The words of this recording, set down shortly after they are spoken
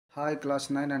Hi class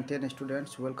 9 and 10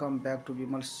 students, welcome back to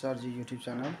Bimal Sarji YouTube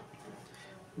channel.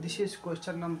 This is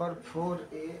question number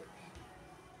 4a,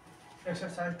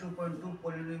 exercise 2.2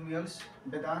 polynomials,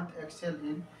 Vedanta excel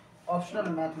in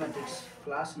optional mathematics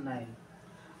class 9.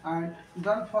 And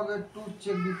don't forget to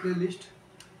check the playlist.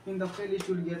 In the playlist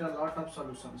you will get a lot of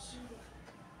solutions.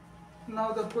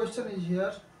 Now the question is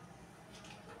here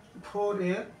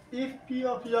 4a, if p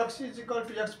of x is equal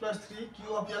to x plus 3,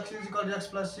 q of x is equal to x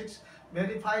plus 6,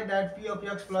 verify that p of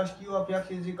x plus q of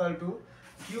x is equal to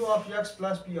q of x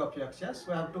plus p of x. Yes,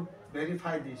 we have to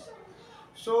verify this.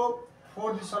 So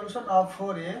for the solution of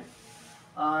 4a,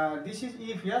 this is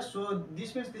if, yes, so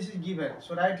this means this is given.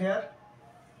 So right here,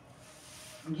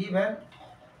 given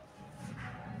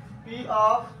p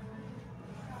of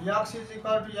x is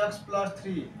equal to x plus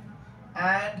 3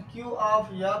 and q of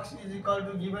x is equal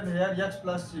to given here x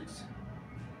plus 6.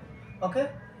 Okay,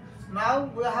 now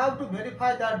we have to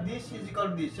verify that this is equal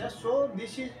to this. Yes, so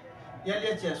this is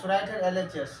LHS. So right here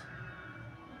LHS.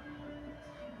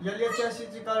 LHS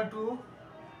is equal to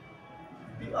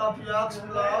P of x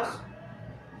plus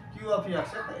Q of x.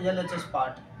 LHS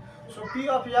part. So P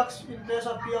of x, in place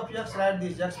of P of x, write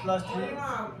this x plus 3.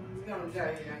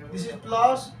 This is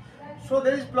plus. So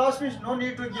there is plus means no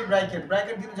need to give bracket.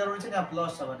 Bracket din jaruri chha yaha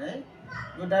plus cha bhane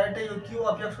yo direct yo Q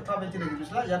of x ko ठाउँमा यति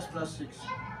लेखिदिनुस् ल x plus 6.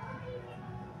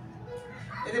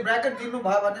 यदि bracket दिनु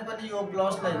भयो भने पनि यो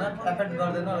प्लसलाई हैन एफेक्ट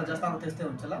गर्दैन र जस्ताको त्यस्तै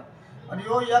हुन्छ ल। अनि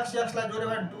यो x लाई जोड्यो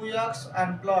भने 2x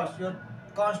एन्ड प्लस यो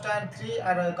कन्स्ट्यान्ट 3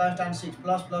 र कन्स्ट्यान्ट 6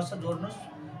 प्लस प्लस जोड्नुस्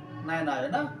 9 आयो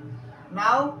हैन।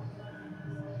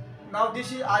 Now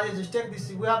this is RHS. Take this,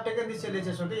 we have taken this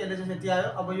LHS. Okay, LHS यति आयो।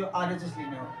 अब यो RHS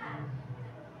लिने हो।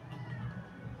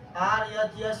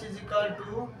 RHS is equal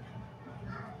to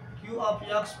Q of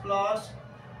x plus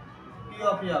P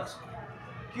of x.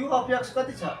 Q of x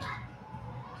कति छ?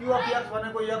 Q of x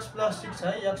भनेको x plus 6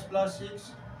 है, x plus 6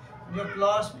 यो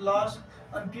प्लस प्लस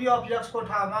अनि P of x को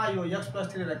ठाउँमा यो x plus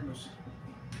 3 राख्नुस्।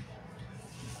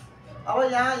 अब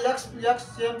यहाँ x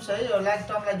सेम छ है, यो लाइक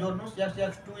टर्मलाई जोड्नुस्। x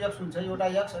 2x हुन्छ, एउटा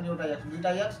x अनि एउटा x,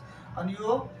 दुईटा x अनि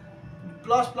यो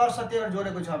प्लस प्लस छ त्यही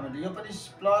जोडेको छ भने यो पनि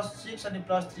प्लस 6 अनि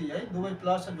प्लस 3 है, दुवै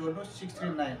plus जोड्नुस्। 6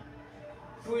 3 9,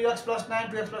 2x plus 9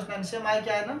 2x plus 9 same आयो कि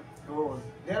आएन? हो।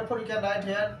 Therefore you can write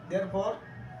here, therefore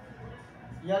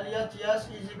LHS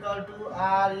is equal to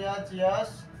RHS.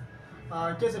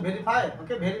 के छ भेरिफाई?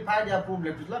 ओके, भेरिफाइड या प्रुभ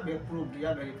लेख्नुस् ल, प्रुभड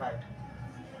या भेरिफाइड,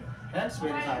 हेन्स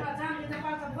भेरिफाइड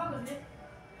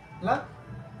ल।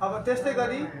 अब त्यस्तै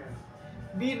गरी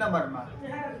बी नम्बरमा,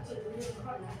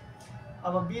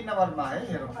 अब बी नम्बरमा है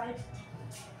हेरौँ।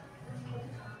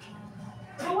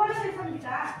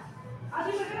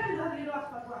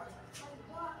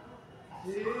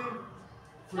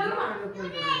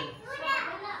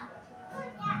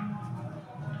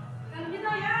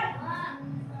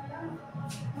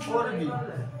 और बी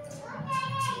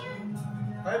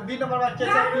है, बी नम्बरमा के छ?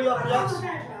 P of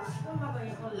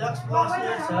x plus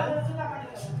 8 छ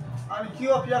अनि Q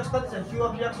of x कति छ? Q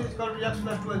of x is equal to x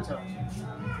plus 12 छ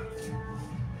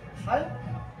है।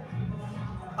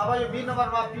 अब यो बी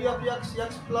नम्बरमा P of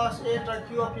x plus 8 र Q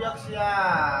of x yeah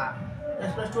x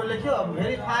plus 12 लेख्यो। अब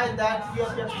verify that P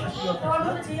of x plus Q of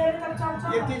x,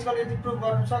 यति छ, यति प्रुभ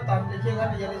गर्नु छ त हामीले के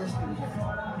गर्ने? LHS लिन्छ।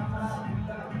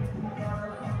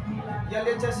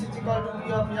 LHS is equal to P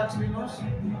of x लिनुस्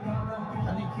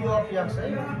अनि Q of x है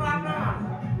is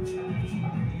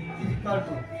equal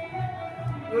to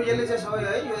यो LHS हो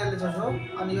है, यो LHS हो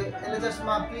अनि यो LHS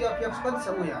मा P of x कति छ?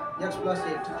 यहाँ x plus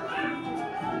 8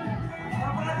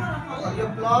 अनि यो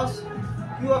प्लस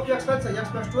Q of x कति छ? x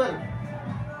plus 12।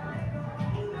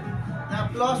 यहाँ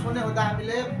प्लस हुने हुँदा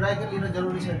हामीले ब्राकेट लिन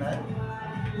जरुरी छैन है,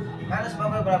 माइनस मा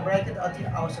ब्राकेट अति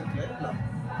आवश्यक है ल।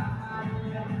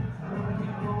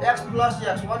 x plus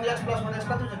x, 1x plus 1x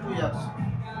कति हुन्छ? 2x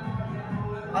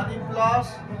अनि प्लस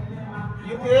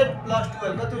यो 8 plus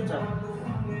 12 कति हुन्छ?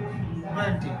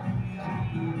 20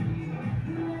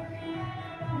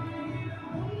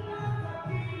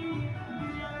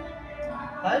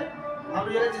 है।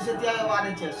 हाम्रो यसले चाहिँ यति आयो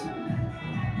RHS।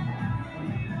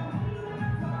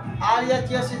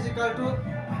 RHS is equal to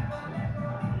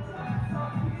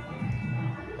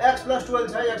x plus 12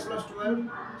 छ, x plus 12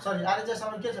 सरी RHS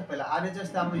हाम्रो के छ पहिला? RHS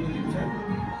त हाम्रो यो लिन्छ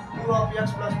Q of x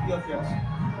plus P of x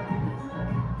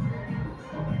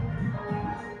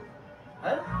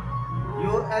है।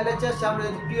 यो LHS हाम्रो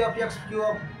P of x Q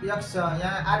of x छ।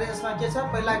 यहाँ RHS मा के छ?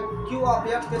 पहिला Q of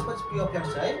x त्यसपछि P of x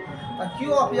छ है। Q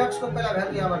of x को पहिला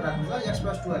भ्यालु यहाँबाट राख्नुस् ल, x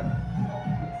plus 12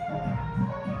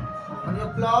 अनि यो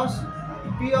प्लस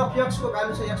P of x को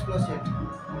भ्यालु छ x plus 8।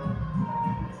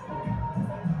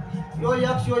 यो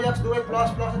x दुवै प्लस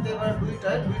प्लस त्यही भएर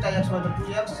दुईटा x बाट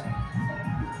 2x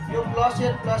यो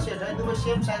 +8 है, दुवै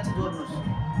सेम साइन चाहिँ जोड्नुस्।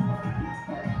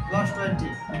 +20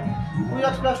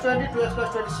 2x + 20 2x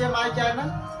 + 20 सेम आयो कि आएन?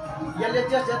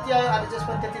 LHS जति आयो RHS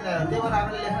पनि त्यति नै आयो। त्यही भएर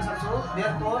हामीले लेख्न सक्छौँ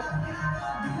therefore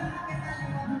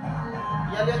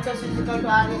LHS =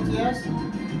 RHS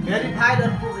भेरिफाइड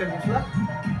और प्रुभ लेख्नुस् ल।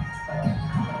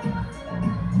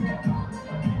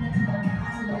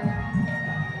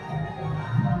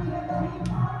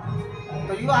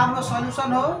 तो यो हाम्रो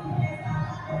सल्युसन हो।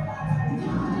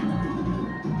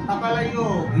 तपाईलाई यो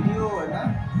भिडियो हैन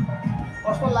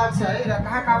कस्तो लाग्छ है र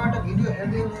कहाँबाट भिडियो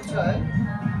हेर्दै हुनुहुन्छ है,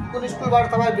 कुन स्कुलबाट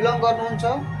तपाईँ बिलङ गर्नुहुन्छ,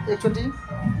 एकचोटि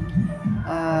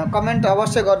कमेन्ट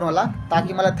अवश्य गर्नु होला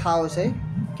ताकि मलाई थाहा होस् है।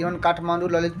 किनभने काठमाडौँ,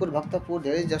 ललितपुर, भक्तपुर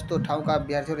धेरै जस्तो ठाउँका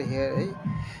विद्यार्थीहरू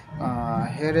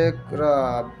हेरे र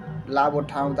लाभ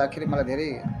उठाउँदाखेरि मलाई धेरै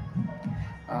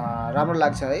राम्रो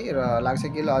लाग्छ है। र लाग्छ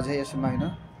कि ल अझै यसमा हैन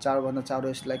चाँडोभन्दा चाँडो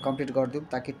यसलाई कम्प्लिट गरिदिउँ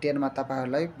ताकि 10 मा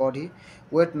तपाईहरुलाई बढी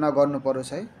वेट नगर्नु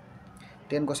परोस् है।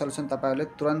 10 को सल्युसन तपाईहरुले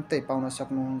तुरन्तै पाउन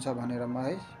सक्नुहुन्छ भनेर म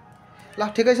है। ल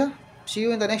ठिकै छ, C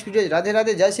you in the next video. Radhe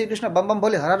Radhe, Jay Shri Krishna, bomb bomb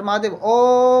Bhole, हर हर महादेव,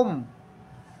 ओम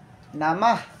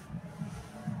नमः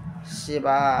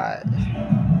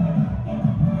शिवाय।